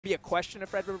be a question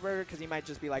of FredfredBurger because he might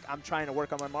just be like, I'm trying to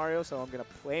work on my Mario, so I'm going to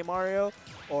play Mario,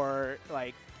 or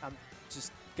like I'm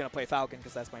just going to play Falcon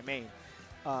because that's my main.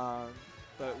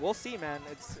 But we'll see, man.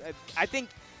 I think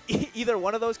either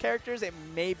one of those characters, it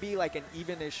may be like an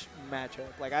even-ish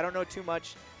matchup. Like, I don't know too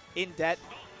much in depth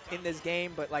in this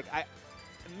game, but like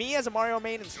me as a Mario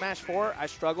main in Smash 4, I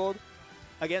struggled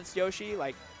against Yoshi.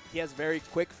 Like, he has very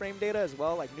quick frame data as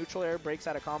well. Like, neutral air breaks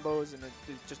out of combos, and it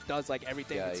just does like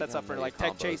everything. Yeah, it sets up for like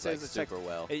tech chases. Like, it's super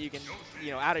well. You can,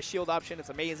 add a shield option. It's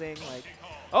amazing. Like,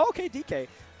 oh, okay, DK.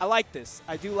 I like this.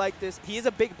 I do like this. He is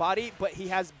a big body, but he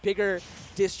has bigger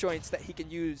disjoints that he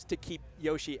can use to keep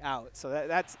Yoshi out. So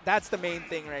that's the main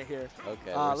thing right here.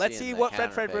 Okay. Let's see what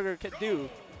FredfredBurger can do.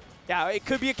 Yeah, it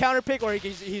could be a counter pick, or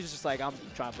he's just like, I'm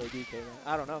trying to play DK. Man.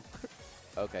 I don't know.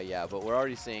 Okay, yeah, but we're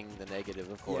already seeing the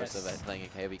negative, of course, Yes. of playing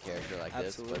a heavy character like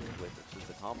Absolutely. this, but with just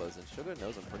the combos, and Suga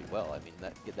knows him pretty well. I mean,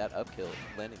 that up kill,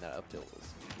 landing that up tilt was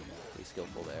pretty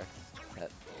skillful there.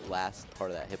 That last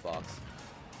part of that hitbox.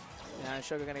 Yeah,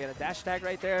 Suga gonna get a dash attack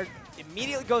right there.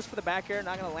 Immediately goes for the back air,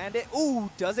 not gonna land it. Ooh,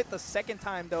 does it the second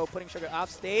time though, putting Suga off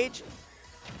stage.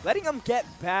 Letting him get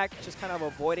back, just kind of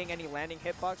avoiding any landing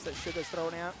hitbox that Suga's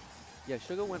throwing out. Yeah,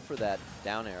 Suga went for that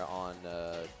down air on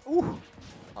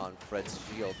Fred's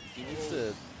shield. He needs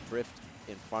to drift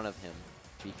in front of him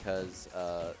because,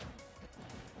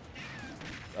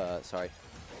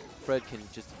 Fred can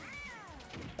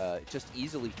just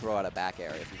easily throw out a back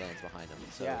air if he lands behind him.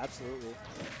 So Yeah, absolutely.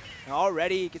 And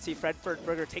already you can see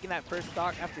FredfredBurger taking that first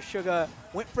stock after Suga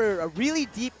went for a really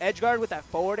deep edge guard with that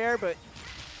forward air, but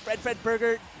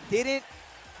FredfredBurger didn't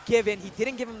give in. He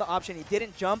didn't give him the option. He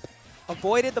didn't jump,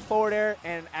 avoided the forward air,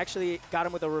 and actually got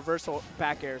him with a reversal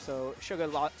back air. So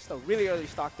Suga lost a really early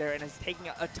stock there and is taking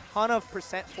a ton of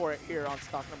percent for it here on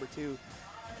stock number 2.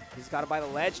 He's got to buy the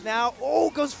ledge now. Oh,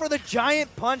 goes for the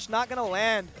giant punch. Not going to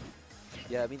land.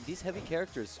 yeah, I mean, these heavy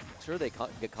characters, sure, they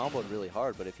get comboed really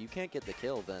hard, but if you can't get the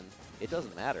kill, then it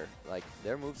doesn't matter. Like,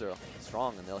 their moves are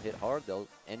strong, and they'll hit hard. They'll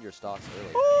end your stocks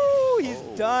early. Ooh,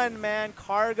 he's done, man.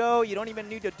 Cargo. You don't even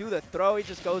need to do the throw. He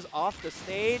just goes off the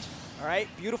stage. All right,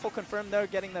 beautiful confirm there,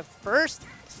 getting the first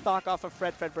stock off of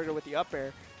FredfredBurger with the up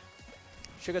air.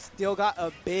 Suga still got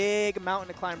a big mountain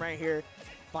to climb right here.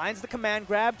 Finds the command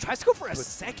grab, tries to go for a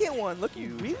second one.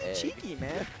 Looking really cheeky,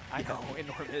 man. I know,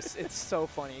 enormous. It's so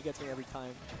funny. It gets me every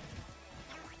time.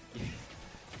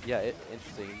 Yeah,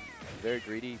 interesting. Very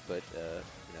greedy, but,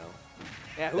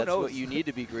 Yeah, who that's knows? what you need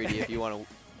to be greedy if you want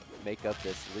to make up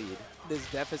this lead. This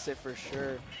deficit for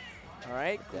sure. All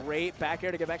right, great back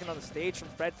air to get back in on the stage from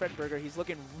FredfredBurger. He's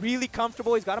looking really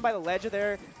comfortable. He's got him by the ledge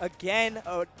there. Again,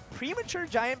 a premature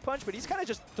giant punch, but he's kind of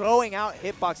just throwing out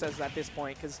hitboxes at this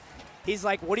point because he's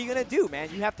like, what are you going to do, man?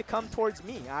 You have to come towards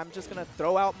me. I'm just going to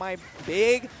throw out my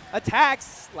big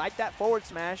attacks like that forward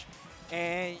smash,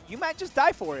 and you might just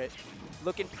die for it.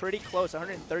 Looking pretty close,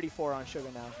 134 on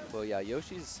Suga now. Well, yeah,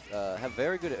 Yoshi's have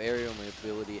very good aerial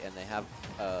mobility, and they have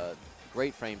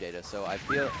great frame data, so I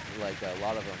feel like a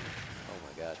lot of them, oh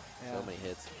my god, so many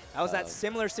hits. That was that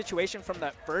similar situation from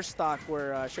that first stock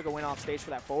where Suga went off stage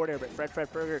for that forward air, but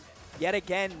FredfredBurger yet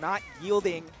again not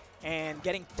yielding and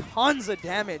getting tons of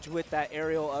damage with that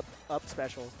aerial up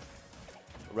special.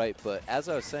 Right, but as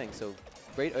I was saying, so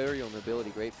great aerial mobility,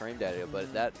 great frame data,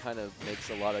 but that kind of makes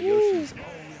a lot of Yoshi's,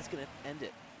 that's going to end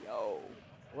it. Yo,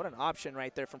 what an option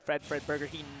right there from FredfredBurger.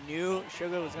 He knew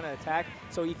Suga was going to attack,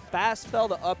 so he fast fell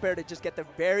the up air to just get the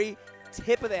very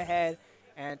tip of the head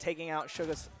and taking out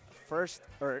Suga's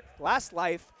last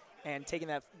life and taking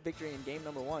that victory in game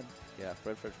number 1. Yeah,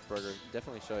 FredfredBurger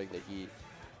definitely showing that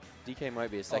DK might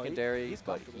be a secondary,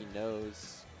 but he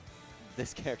knows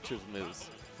this character's moves.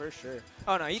 For sure.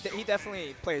 Oh, no, he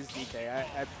definitely plays DK.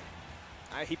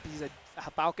 He's a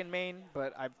Falcon main,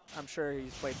 but I'm sure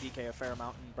he's played DK a fair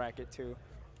amount in bracket too.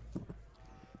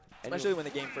 Especially when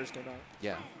the game first came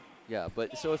out. Yeah,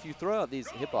 but so if you throw out these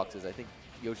hitboxes, I think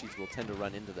Yoshis will tend to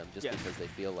run into them just because they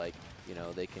feel like,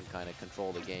 they can kind of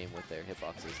control the game with their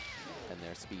hitboxes and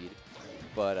their speed.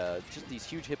 But just these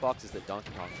huge hitboxes that Donkey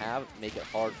Kong have make it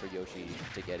hard for Yoshi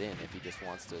to get in if he just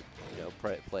wants to,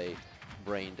 play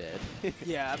brain dead.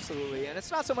 Yeah, absolutely. And it's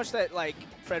not so much that like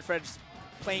FredFred's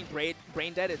playing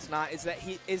brain dead. It's not. Is that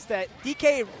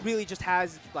DK really just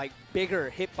has like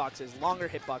bigger hitboxes, longer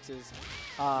hitboxes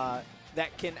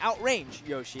that can outrange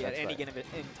Yoshi at any given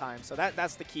time. So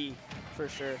that's the key for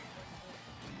sure.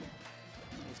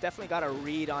 He's definitely got a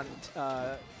read on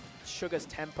Suga's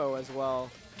tempo as well.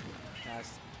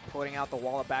 Putting out the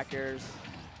wall of back airs.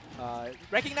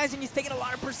 Recognizing he's taking a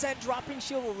lot of percent, dropping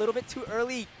shield a little bit too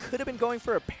early. Could have been going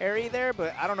for a parry there,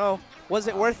 but I don't know. Was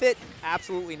it worth it?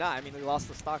 Absolutely not. I mean, we lost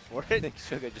the stock for it. I think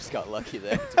Suga just got lucky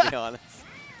there, to be honest.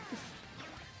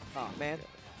 Oh, man.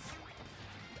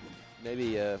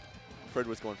 Maybe Fred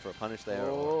was going for a punish there.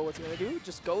 Oh, what's he going to do?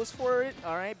 Just goes for it.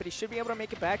 All right, but he should be able to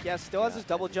make it back. Yeah, still has his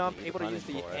double jump, able to use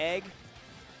the egg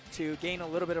to gain a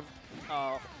little bit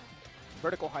of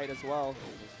vertical height as well.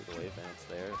 The wave advance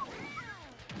there.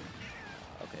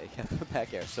 Okay, yeah, the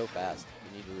back air so fast.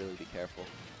 You need to really be careful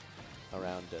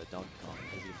around Donkey Kong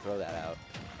as you throw that out.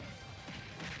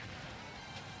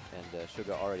 And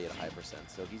Suga already at a high percent,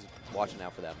 so he's watching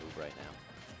out for that move right now.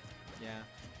 Yeah.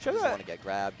 Doesn't want to get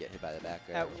grabbed, get hit by the back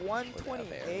air. At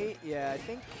 128, yeah, I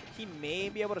think he may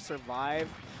be able to survive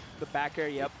the back air,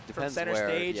 yep, from center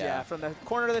stage. Yeah, from the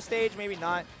corner of the stage, maybe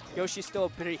not. Yoshi's still a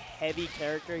pretty heavy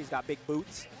character. He's got big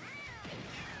boots.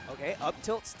 Okay, up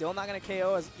tilt, still not going to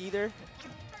KO as either.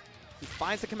 He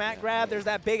finds the command grab. There's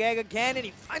that big egg again, and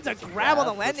he finds a grab on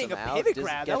the landing, a pivot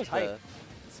grab. That was hype.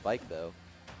 Spike, though.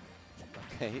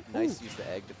 Okay, nice use the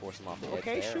egg to force him off the edge.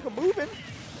 Okay, Suga moving.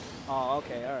 Oh,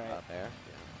 okay, all right. Up there.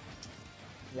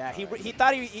 Yeah, he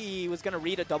thought he was going to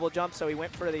read a double jump, so he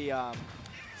went for the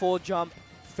full jump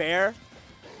fair.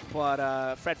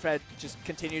 But Fred just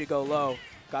continued to go low.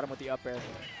 Got him with the up air.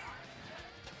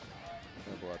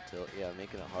 Double up tilt. Yeah,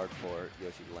 making it hard for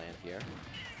Yoshi to land here.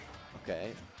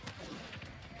 Okay.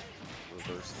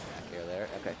 Reverse back air there.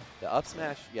 Okay. The up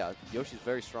smash, yeah, Yoshi's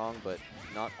very strong, but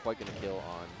not quite going to kill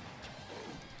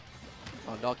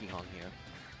on Donkey Kong here.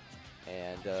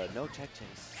 And no check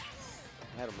chase.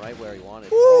 Had him right where he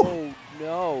wanted. Ooh. Oh,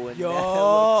 no. And Yo.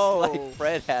 now it looks like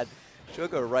Fred had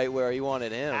Suga right where he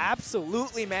wanted him.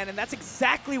 Absolutely, man. And that's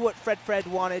exactly what Fred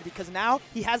wanted, because now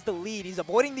he has the lead. He's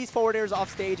avoiding these forward airs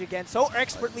off stage again so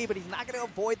expertly, but he's not going to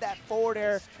avoid that forward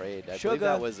air. Trade. I believe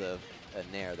that was a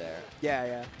nair there. Yeah,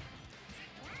 yeah.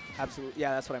 Absolutely.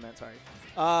 Yeah, that's what I meant. Sorry.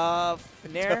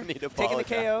 Nair taking the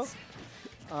KO.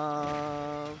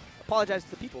 Apologize to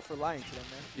the people for lying to them,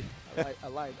 man. I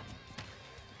lied.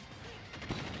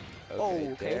 Okay,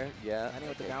 oh, okay. There, yeah. Landing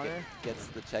with the downer. Gets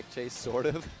the check chase, sort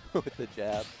of, with the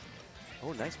jab.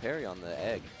 Oh, nice parry on the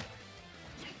egg.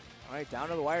 All right, down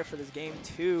to the wire for this game,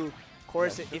 too. Of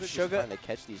course, yeah, if Suga Suga... trying to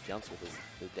catch these jumps with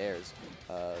his dares,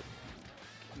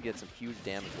 can get some huge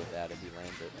damage with that if he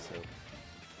lands it, so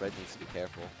Fred needs to be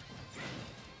careful.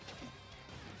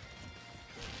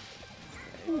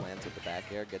 Okay, lands with the back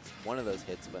air, gets one of those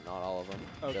hits, but not all of them.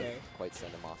 Okay. Doesn't quite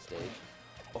send him off stage.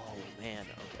 Oh, man,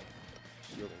 okay.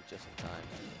 Shielding just in time.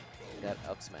 That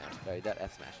up smash, that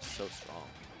F smash is so strong.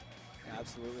 Yeah,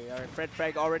 absolutely. All right,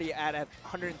 Fred already at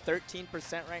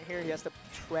 113% right here. He has to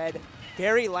tread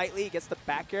very lightly. He gets the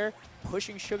back air,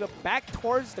 pushing Suga back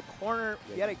towards the corner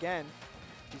yet again.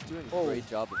 He's doing a great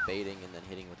job of baiting and then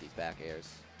hitting with these back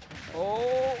airs.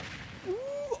 Oh, ooh.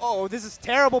 Oh, this is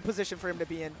terrible position for him to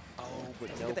be in. Oh,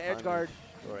 but no get the edge guard.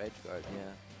 Or edge guard,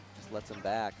 yeah. Just lets him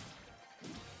back.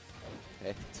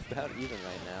 Okay, it's about even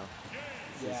right now.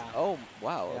 Yeah. Oh,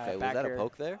 wow. Yeah, okay, was that a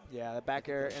poke there? Yeah, the back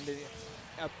air ended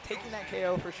up taking that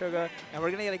KO for Suga. And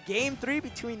we're going to get a game 3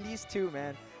 between these two,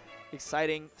 man.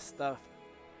 Exciting stuff.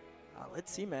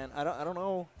 Let's see, man. I don't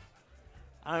know.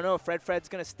 I don't know if Fred's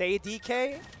going to stay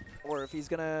DK or if he's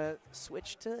going to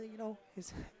switch to, you know,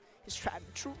 his tried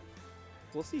and true.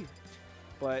 We'll see.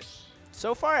 But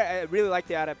so far, I really like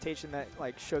the adaptation that,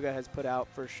 like, Suga has put out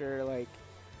for sure. Like,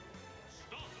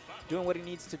 doing what he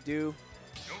needs to do.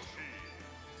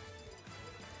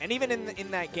 And even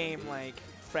in that game, like,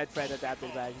 Fred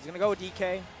adapted that. He's gonna go with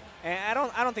DK, and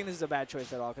I don't think this is a bad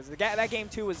choice at all, because that game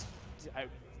too was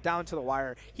down to the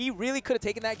wire. He really could have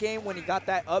taken that game when he got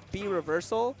that up B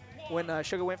reversal when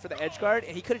Suga went for the edge guard,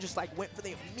 and he could have just like went for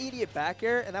the immediate back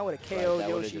air, and that would have KO'd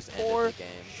Yoshi for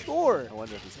sure. I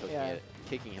wonder if he's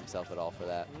kicking himself at all for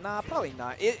that. Nah, probably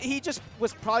not. He just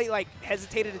was probably like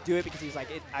hesitated to do it because he was like,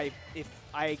 if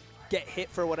I get hit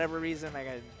for whatever reason, like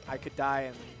I could die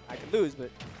and I could lose, but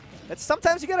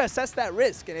sometimes you gotta assess that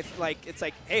risk. And if like it's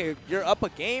like, hey, you're up a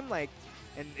game, like,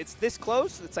 and it's this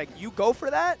close, it's like you go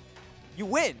for that, you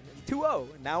win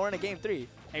 2-0. And now we're in a game 3, and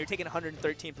you're taking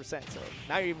 113%. So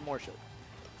now you're even more shook.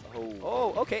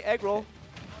 Oh, okay, egg roll.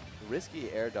 Risky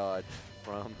air dodge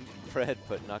from Fred,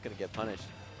 but not gonna get punished.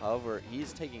 However,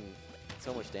 he's taking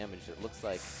so much damage. It looks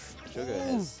like Suga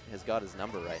has got his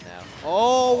number right now.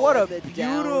 Oh, what a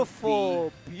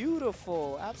beautiful,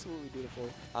 absolutely beautiful.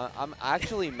 I'm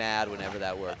actually mad whenever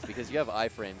that works because you have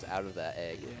iframes out of that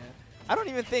egg. Yeah. I don't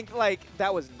even think like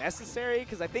that was necessary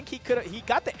because I think he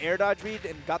got the air dodge read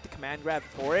and got the command grab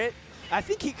for it. I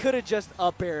think he could have just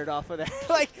up aired off of that.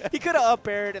 Like he could have up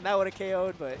aired and that would have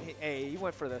KO'd, but hey, he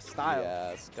went for the style.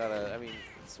 Yeah, it's gotta. I mean,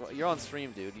 you're on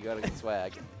stream, dude. You gotta get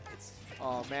swag.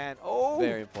 Oh man! Oh,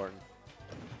 very important.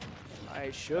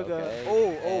 Nice Suga. Okay. Oh,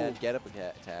 and get up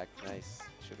attack. Nice.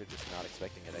 Suga just not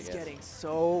expecting it, I He's guess. getting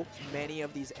so many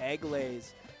of these egg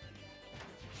lays.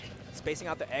 Spacing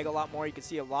out the egg a lot more. You can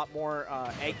see a lot more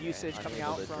egg usage coming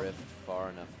out to from. drift far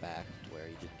enough back to where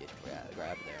he didn't get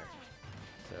grabbed there.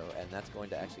 So, and that's going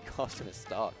to actually cost him his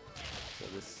stock. So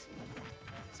this,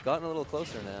 it's gotten a little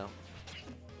closer now.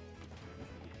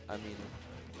 I mean,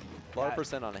 a lot of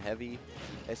percent on a heavy.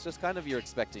 It's just kind of you're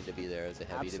expecting to be there as a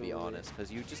heavy, to be honest,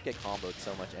 because you just get comboed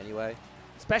so much anyway.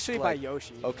 Especially by like,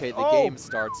 Yoshi. Okay, the game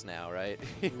starts now, right?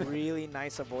 Really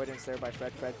nice avoidance there by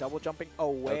FredFred. Double jumping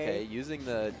away. Okay, using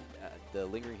the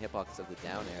lingering hitbox of the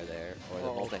down air there, or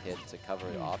the multi-hit to cover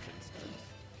options.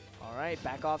 All right,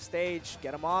 back off stage.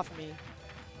 Get him off me.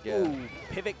 Yeah. Ooh,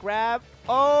 pivot grab.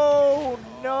 Oh,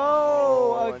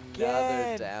 no,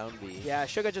 again. Another down B. Yeah,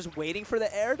 Suga just waiting for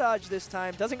the air dodge this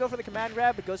time. Doesn't go for the command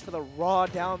grab, but goes for the raw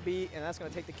down B, and that's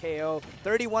going to take the KO.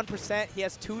 31%. He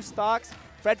has 2 stocks.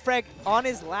 FredFred on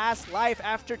his last life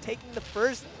after taking the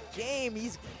first game.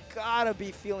 He's got to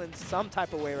be feeling some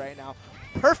type of way right now.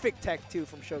 Perfect tech, too,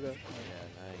 from Suga. Yeah,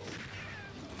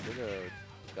 nice. Suga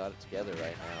got it together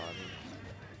right now. I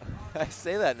mean, I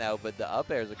say that now, but the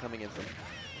up airs are coming in from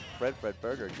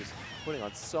FredfredBurger, just putting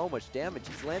on so much damage.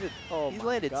 He's landed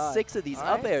 6 of these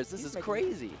up airs. This is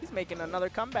crazy. He's making another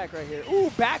comeback right here.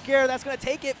 Ooh, back air. That's going to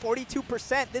take it.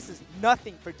 42%. This is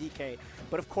nothing for DK.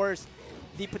 But, of course,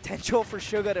 the potential for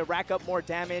Suga to rack up more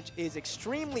damage is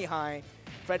extremely high.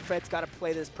 FredFred's got to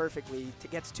play this perfectly.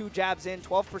 Gets 2 jabs in,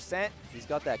 12%. He's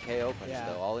got that KO punch,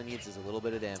 though. All he needs is a little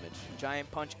bit of damage. Giant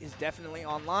punch is definitely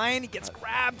online. He gets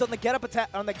grabbed on the get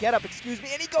up, excuse me,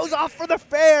 and he goes off for the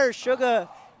fair. Suga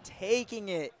taking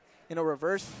it in a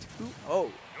reverse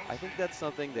 2-0. I think that's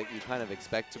something that you kind of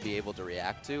expect to be able to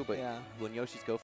react to, but when Yoshi's go